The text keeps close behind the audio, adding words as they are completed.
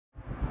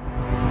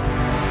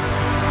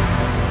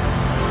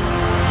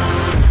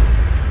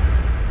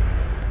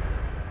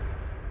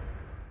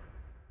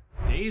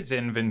Days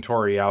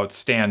Inventory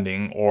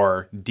Outstanding,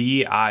 or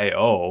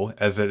DIO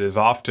as it is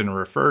often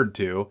referred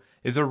to,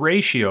 is a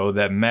ratio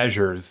that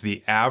measures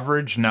the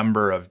average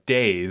number of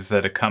days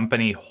that a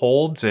company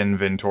holds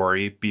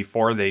inventory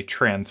before they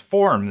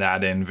transform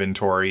that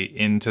inventory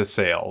into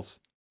sales.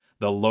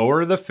 The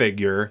lower the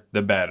figure,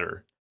 the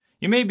better.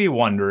 You may be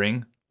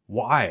wondering,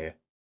 why?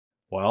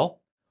 Well,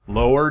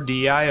 lower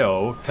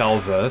DIO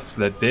tells us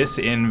that this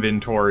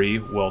inventory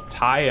will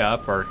tie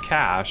up our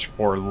cash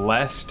for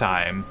less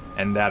time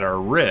and that our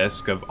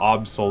risk of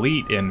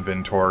obsolete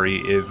inventory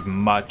is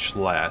much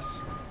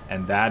less,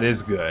 and that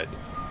is good.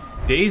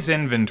 Days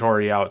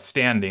Inventory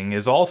Outstanding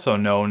is also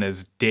known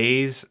as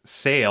Days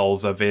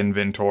Sales of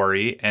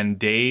Inventory and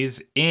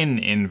Days in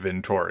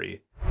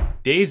Inventory.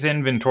 Days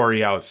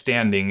Inventory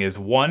Outstanding is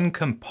one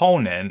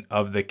component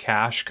of the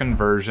cash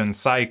conversion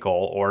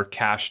cycle, or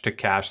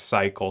cash-to-cash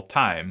cycle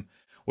time,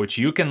 which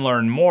you can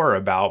learn more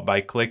about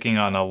by clicking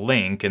on a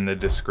link in the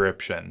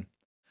description.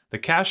 The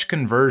cash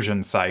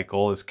conversion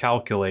cycle is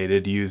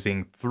calculated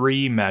using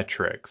three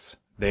metrics.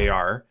 They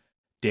are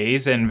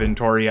Days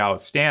Inventory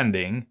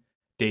Outstanding,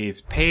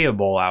 Days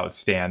Payable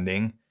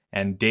Outstanding,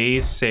 and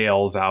Days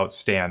Sales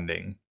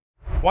Outstanding.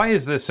 Why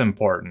is this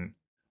important?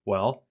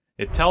 Well,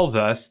 it tells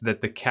us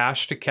that the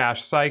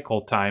cash-to-cash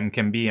cycle time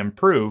can be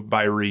improved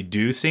by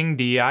reducing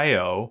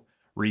DIO,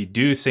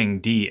 reducing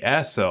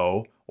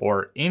DSO,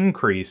 or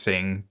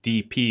increasing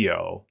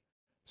DPO.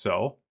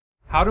 So,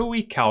 how do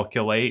we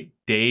calculate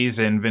Days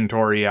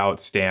Inventory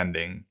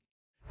Outstanding?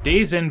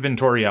 Days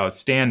Inventory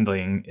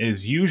Outstanding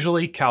is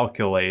usually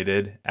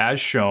calculated as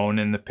shown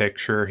in the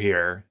picture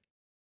here.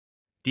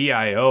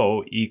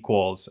 DIO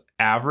equals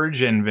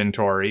average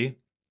inventory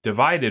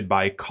divided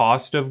by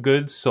cost of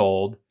goods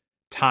sold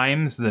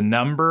times the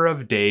number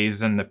of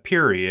days in the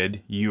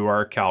period you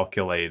are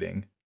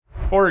calculating.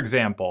 For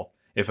example,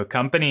 if a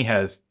company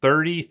has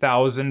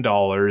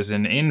 $30,000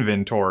 in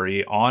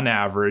inventory on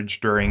average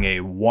during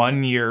a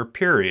 1-year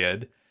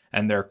period,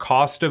 and their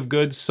cost of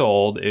goods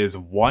sold is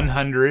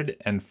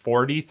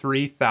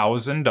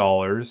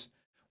 $143,000,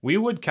 we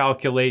would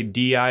calculate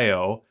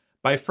DIO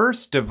by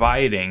first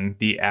dividing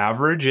the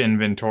average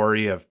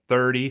inventory of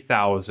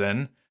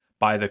 $30,000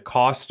 by the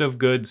cost of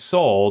goods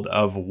sold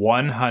of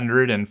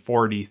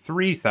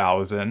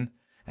 $143,000,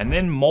 and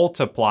then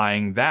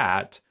multiplying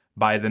that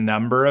by the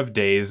number of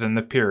days in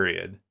the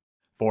period.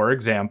 For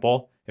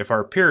example, if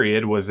our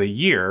period was a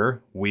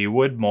year, we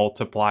would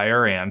multiply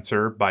our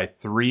answer by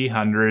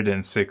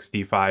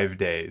 365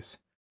 days.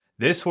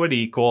 This would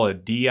equal a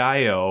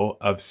DIO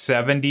of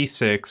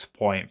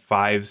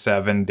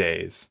 76.57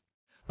 days.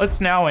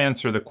 Let's now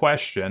answer the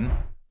question,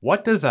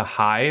 what does a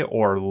high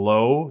or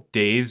low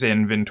Days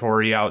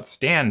Inventory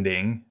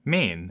Outstanding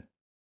mean?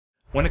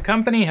 When a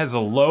company has a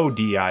low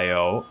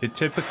DIO, it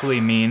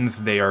typically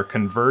means they are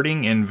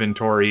converting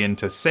inventory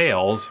into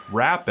sales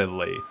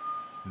rapidly.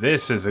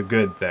 This is a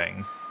good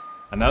thing.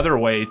 Another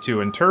way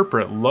to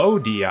interpret low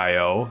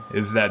DIO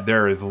is that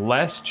there is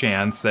less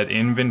chance that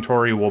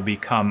inventory will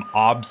become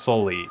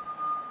obsolete.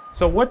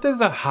 So what does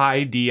a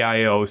high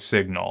DIO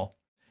signal?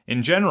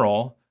 In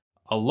general,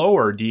 a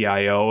lower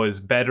DIO is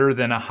better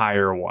than a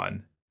higher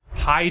one.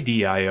 High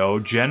DIO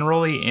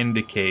generally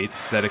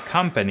indicates that a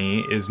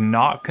company is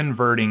not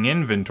converting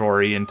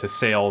inventory into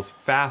sales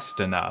fast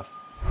enough.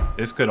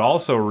 This could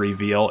also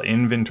reveal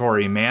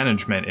inventory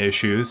management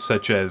issues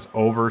such as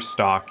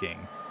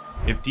overstocking.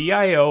 If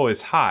DIO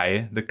is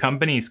high, the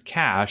company's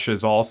cash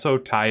is also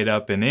tied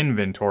up in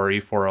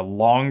inventory for a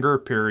longer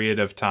period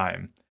of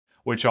time,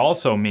 which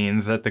also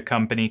means that the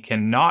company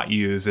cannot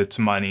use its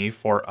money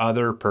for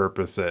other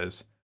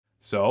purposes.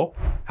 So,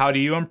 how do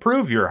you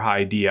improve your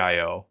high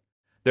DIO?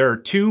 There are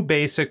two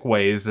basic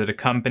ways that a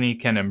company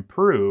can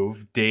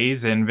improve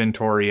Days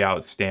Inventory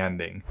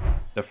Outstanding.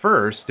 The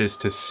first is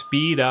to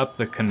speed up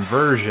the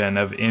conversion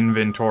of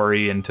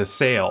inventory into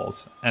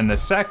sales, and the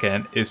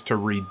second is to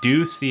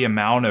reduce the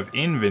amount of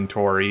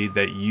inventory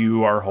that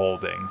you are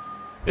holding.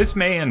 This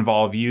may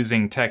involve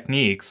using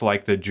techniques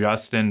like the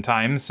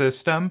just-in-time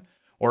system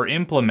or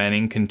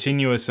implementing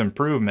continuous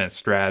improvement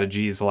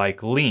strategies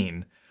like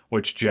Lean,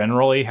 which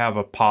generally have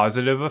a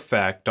positive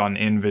effect on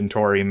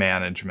inventory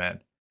management.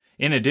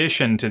 In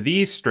addition to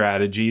these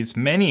strategies,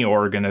 many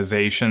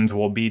organizations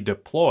will be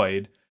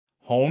deployed,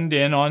 honed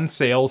in on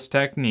sales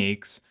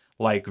techniques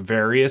like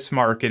various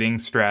marketing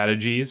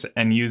strategies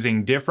and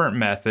using different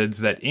methods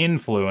that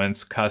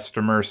influence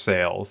customer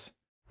sales.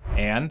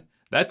 And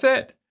that's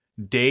it.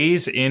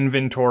 Days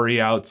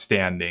Inventory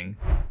Outstanding.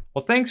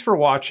 Well, thanks for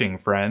watching,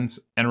 friends,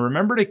 and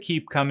remember to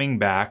keep coming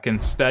back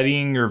and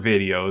studying your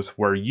videos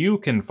where you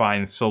can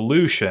find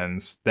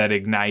solutions that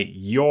ignite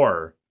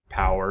your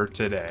power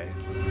today.